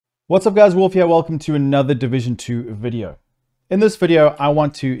What's up guys, Wolf here. Welcome to another Division 2 video. In this video, I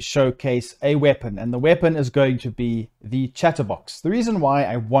want to showcase a weapon, and the weapon is going to be the Chatterbox. The reason why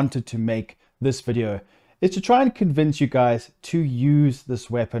I wanted to make this video is to try and convince you guys to use this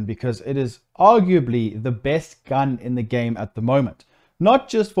weapon because it is arguably the best gun in the game at the moment. Not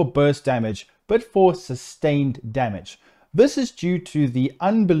just for burst damage, but for sustained damage. This is due to the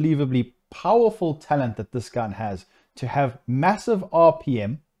unbelievably powerful talent that this gun has to have massive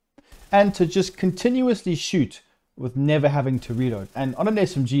RPM and to just continuously shoot with never having to reload. And on an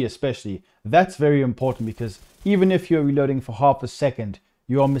SMG especially, that's very important because even if you're reloading for half a second,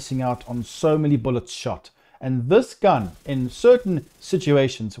 you are missing out on so many bullets shot. And this gun in certain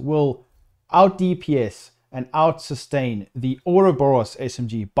situations will out DPS and out sustain the Ouroboros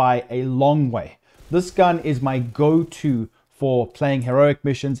SMG by a long way. This gun is my go-to for playing heroic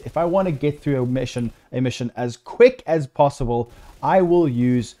missions. If I want to get through a mission as quick as possible, I will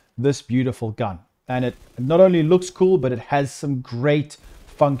use this beautiful gun. And it not only looks cool, but it has some great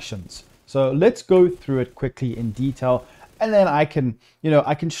functions. So let's go through it quickly in detail, and then I can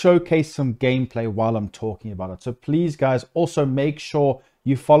showcase some gameplay while I'm talking about it. So please guys, also make sure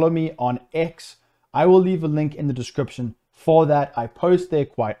you follow me on X. I will leave a link in the description for that. I post there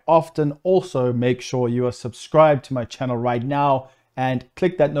quite often. Also make sure you are subscribed to my channel right now and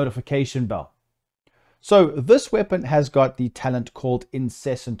click that notification bell. So this weapon has got the talent called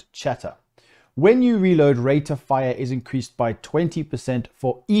Incessant Chatter. When you reload, rate of fire is increased by 20%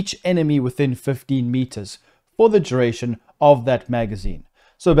 for each enemy within 15 meters for the duration of that magazine.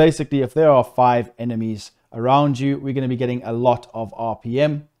 So basically, if there are 5 enemies around you, we're going to be getting a lot of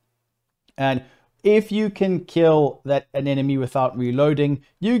RPM. And if you can kill an enemy without reloading,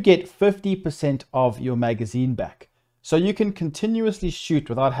 you get 50% of your magazine back. So you can continuously shoot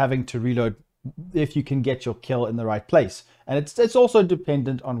without having to reload if you can get your kill in the right place. And it's also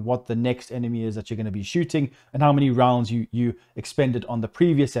dependent on what the next enemy is that you're going to be shooting and how many rounds you expended on the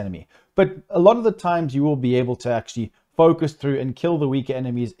previous enemy. But a lot of the times you will be able to actually focus through and kill the weaker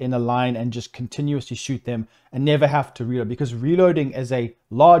enemies in a line and just continuously shoot them and never have to reload, because reloading is a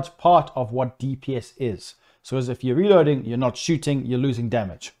large part of what DPS is. So as if you're reloading, you're not shooting, you're losing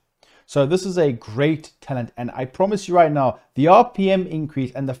damage. So this is a great talent, and I promise you right now, the RPM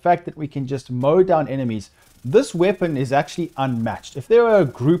increase and the fact that we can just mow down enemies, this weapon is actually unmatched. If there are a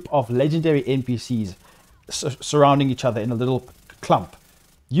group of legendary NPCs surrounding each other in a little clump,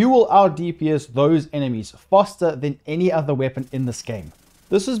 you will out DPS those enemies faster than any other weapon in this game.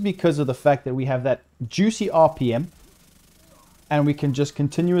 This is because of the fact that we have that juicy RPM and we can just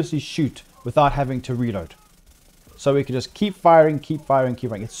continuously shoot without having to reload. So we can just keep firing, keep firing,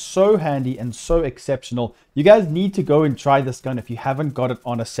 keep firing. It's so handy and so exceptional. You guys need to go and try this gun if you haven't got it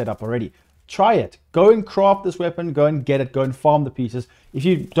on a setup already. Try it. Go and craft this weapon. Go and get it. Go and farm the pieces. If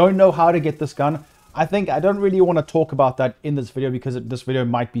you don't know how to get this gun, I don't really want to talk about that in this video because this video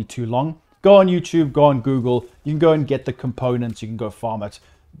might be too long. Go on YouTube, go on Google. You can go and get the components. You can go farm it.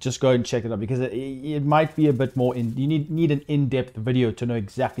 Just go and check it out because it might be a bit more you need an in-depth video to know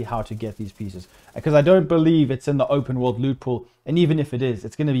exactly how to get these pieces, because I don't believe it's in the open world loot pool, and even if it is,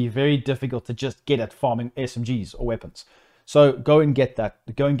 it's going to be very difficult to just get at farming SMGs or weapons. So go and get that.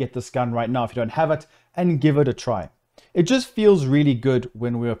 Go and get this gun right now if you don't have it and give it a try. It just feels really good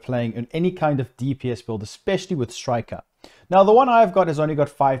when we're playing in any kind of DPS build, especially with Striker. Now the one I've got has only got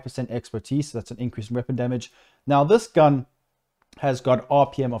 5% expertise, so that's an increase in weapon damage. Now this gun has got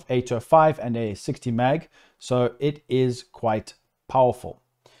RPM of 805 and a 60 mag, so it is quite powerful.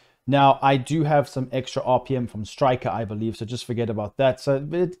 Now I do have some extra RPM from Striker, I believe, so just forget about that. So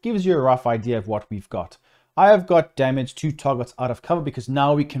it gives you a rough idea of what we've got. I have got damage 2 targets out of cover because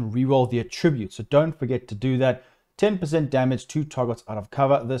now we can reroll the attribute, so don't forget to do that. 10% damage 2 targets out of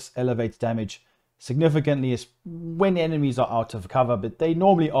cover. This elevates damage significantly when enemies are out of cover, but they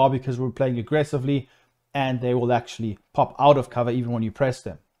normally are because we're playing aggressively, and they will actually pop out of cover even when you press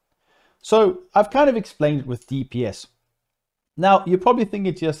them. So I've kind of explained it with DPS. Now you're probably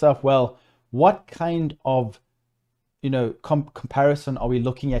thinking to yourself, well, what kind of comparison are we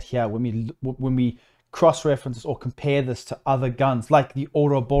looking at here when we cross-reference or compare this to other guns like the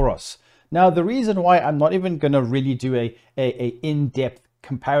Ouroboros? Now the reason why I'm not even going to really do a in-depth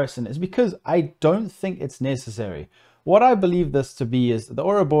comparison is because I don't think it's necessary. What I believe this to be is the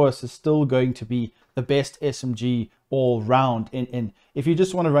Ouroboros is still going to be the best SMG all round if you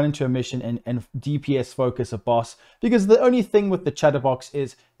just want to run into a mission and DPS focus a boss, because the only thing with the Chatterbox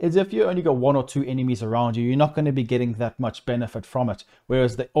is if you only got 1 or 2 enemies around you, you're not going to be getting that much benefit from it,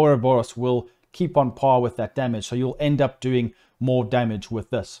 whereas the Ouroboros will keep on par with that damage, so you'll end up doing more damage with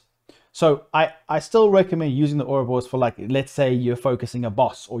this. So I still recommend using the Ouroboros for, like, let's say you're focusing a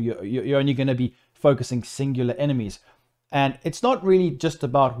boss, or you're only going to be focusing singular enemies. And it's not really just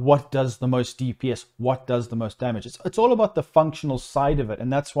about what does the most DPS, what does the most damage. It's all about the functional side of it.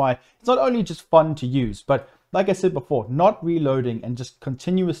 And that's why it's not only just fun to use, but like I said before, not reloading and just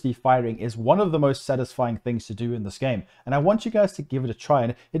continuously firing is one of the most satisfying things to do in this game. And I want you guys to give it a try.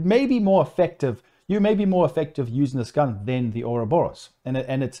 And it may be more effective. You may be more effective using this gun than the Ouroboros.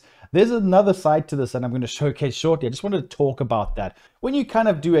 There's another side to this that I'm going to showcase shortly. I just wanted to talk about that. When you kind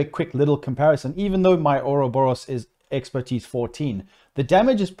of do a quick little comparison, even though my Ouroboros is expertise 14, the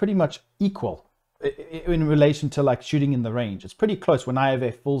damage is pretty much equal in relation to like shooting in the range. It's pretty close when I have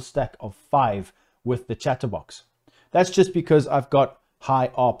a full stack of 5 with the chatterbox. That's just because I've got high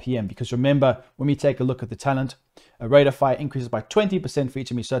RPM, because remember, when we take a look at the talent, a rate of fire increases by 20% for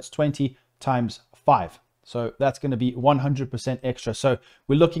each of me, so that's 20 times 5, so that's going to be 100% extra. So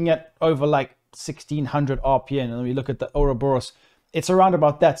we're looking at over like 1600 RPM, and then we look at the Ouroboros, it's around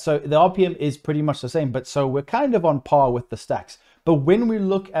about that. So the RPM is pretty much the same, but so we're kind of on par with the stacks. But when we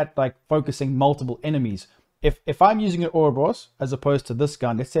look at like focusing multiple enemies, if I'm using an Ouroboros as opposed to this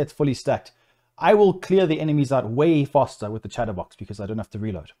gun, let's say it's fully stacked, I will clear the enemies out way faster with the chatterbox because I don't have to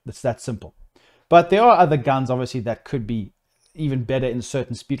reload. It's that simple. But there are other guns obviously that could be even better in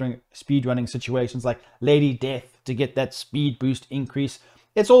certain speedrunning situations, like Lady Death, to get that speed boost increase.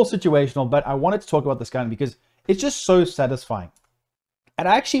 It's all situational, but I wanted to talk about this gun because it's just so satisfying. And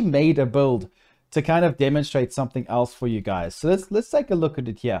I actually made a build to kind of demonstrate something else for you guys. So let's take a look at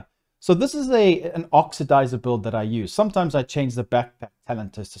it here. So this is an oxidizer build that I use. Sometimes I change the backpack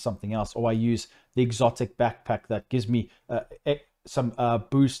talent to something else, or I use the exotic backpack that gives me some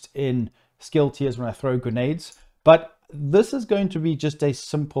boost in skill tiers when I throw grenades. But this is going to be just a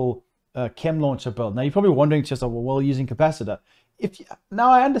simple chem launcher build. Now you're probably wondering to yourself, well, we're using capacitor.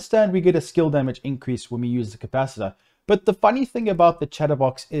 Now I understand we get a skill damage increase when we use the capacitor. But the funny thing about the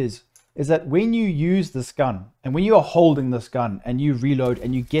chatterbox is that when you use this gun, and when you are holding this gun and you reload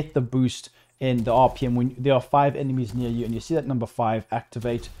and you get the boost in the RPM, when there are 5 enemies near you and you see that number 5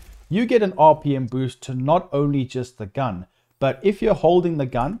 activate, you get an RPM boost to not only just the gun, but if you're holding the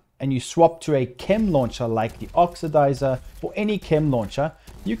gun and you swap to a chem launcher like the oxidizer or any chem launcher,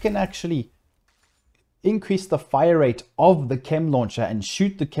 you can actually increase the fire rate of the chem launcher and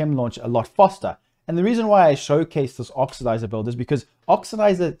shoot the chem launcher a lot faster. And the reason why I showcase this oxidizer build is because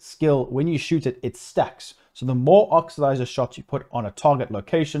oxidizer skill, when you shoot it, it stacks. So the more oxidizer shots you put on a target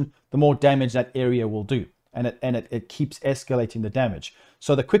location, the more damage that area will do. And it keeps escalating the damage.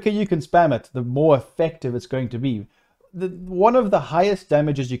 So the quicker you can spam it, the more effective it's going to be. One of the highest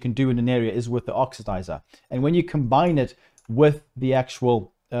damages you can do in an area is with the oxidizer. And when you combine it with the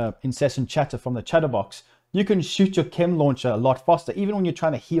actual incessant chatter from the chatterbox, you can shoot your chem launcher a lot faster, even when you're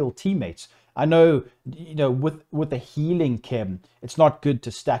trying to heal teammates. I know, with the healing chem, it's not good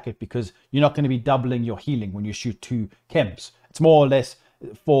to stack it because you're not going to be doubling your healing when you shoot 2 chems. It's more or less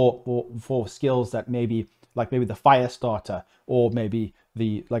for skills that maybe the fire starter, or maybe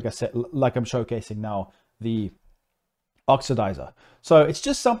like I said, like I'm showcasing now, the oxidizer. So it's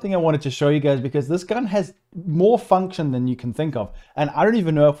just something I wanted to show you guys because this gun has more function than you can think of. And I don't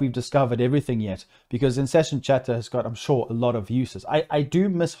even know if we've discovered everything yet, because Incessant Chatter has got, I'm sure, a lot of uses. I do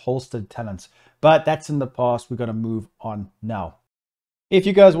miss holstered talents, but that's in the past. We're going to move on now. If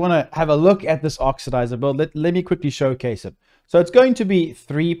you guys want to have a look at this oxidizer build, let me quickly showcase it. So it's going to be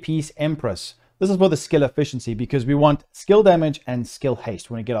 3-piece Empress. This is for the skill efficiency because we want skill damage and skill haste.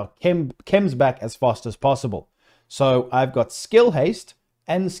 We want to get our chems back as fast as possible. So I've got skill haste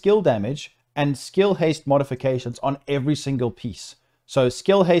and skill damage and skill haste modifications on every single piece. So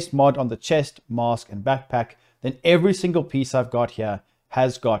skill haste mod on the chest, mask, and backpack. Then every single piece I've got here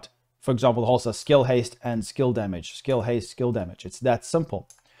has got, for example, the holster, skill haste and skill damage. Skill haste, skill damage. It's that simple.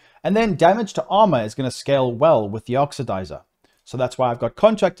 And then damage to armor is going to scale well with the oxidizer. So that's why I've got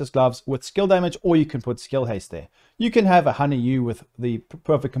contractor's gloves with skill damage, or you can put skill haste there. You can have a Honey U with the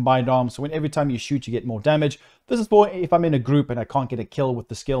perfect combined arms. So when every time you shoot, you get more damage. This is for if I'm in a group and I can't get a kill with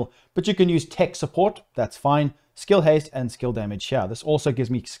the skill, but you can use tech support. That's fine. Skill haste and skill damage here. This also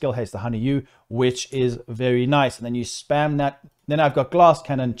gives me skill haste, the Honey U, which is very nice. And then you spam that. Then I've got glass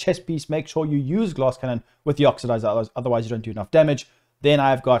cannon, chest piece. Make sure you use glass cannon with the oxidizer, otherwise you don't do enough damage. Then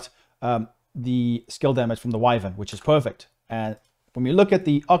I've got the skill damage from the Wyvern, which is perfect. And when we look at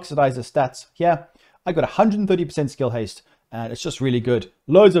the oxidizer stats here, I got 130% skill haste, and it's just really good.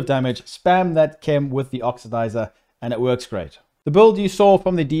 Loads of damage. Spam that chem with the oxidizer, and it works great. The build you saw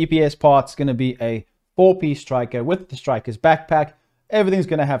from the DPS part is going to be a 4-piece striker with the striker's backpack. Everything's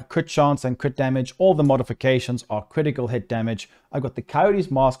going to have crit chance and crit damage. All the modifications are critical hit damage. I've got the Coyote's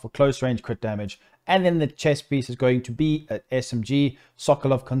Mask for close range crit damage. And then the chest piece is going to be an SMG,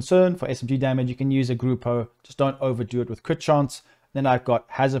 Sockle of Concern for SMG damage. You can use a Gruppo, just don't overdo it with crit chance. Then I've got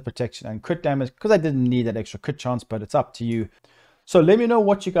Hazard Protection and crit damage because I didn't need that extra crit chance, but it's up to you. So let me know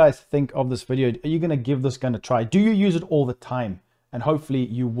what you guys think of this video. Are you going to give this gun a try? Do you use it all the time? And hopefully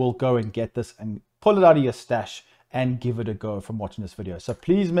you will go and get this and pull it out of your stash and give it a go from watching this video. So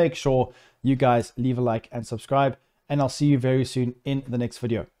please make sure you guys leave a like and subscribe, and I'll see you very soon in the next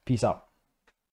video. Peace out.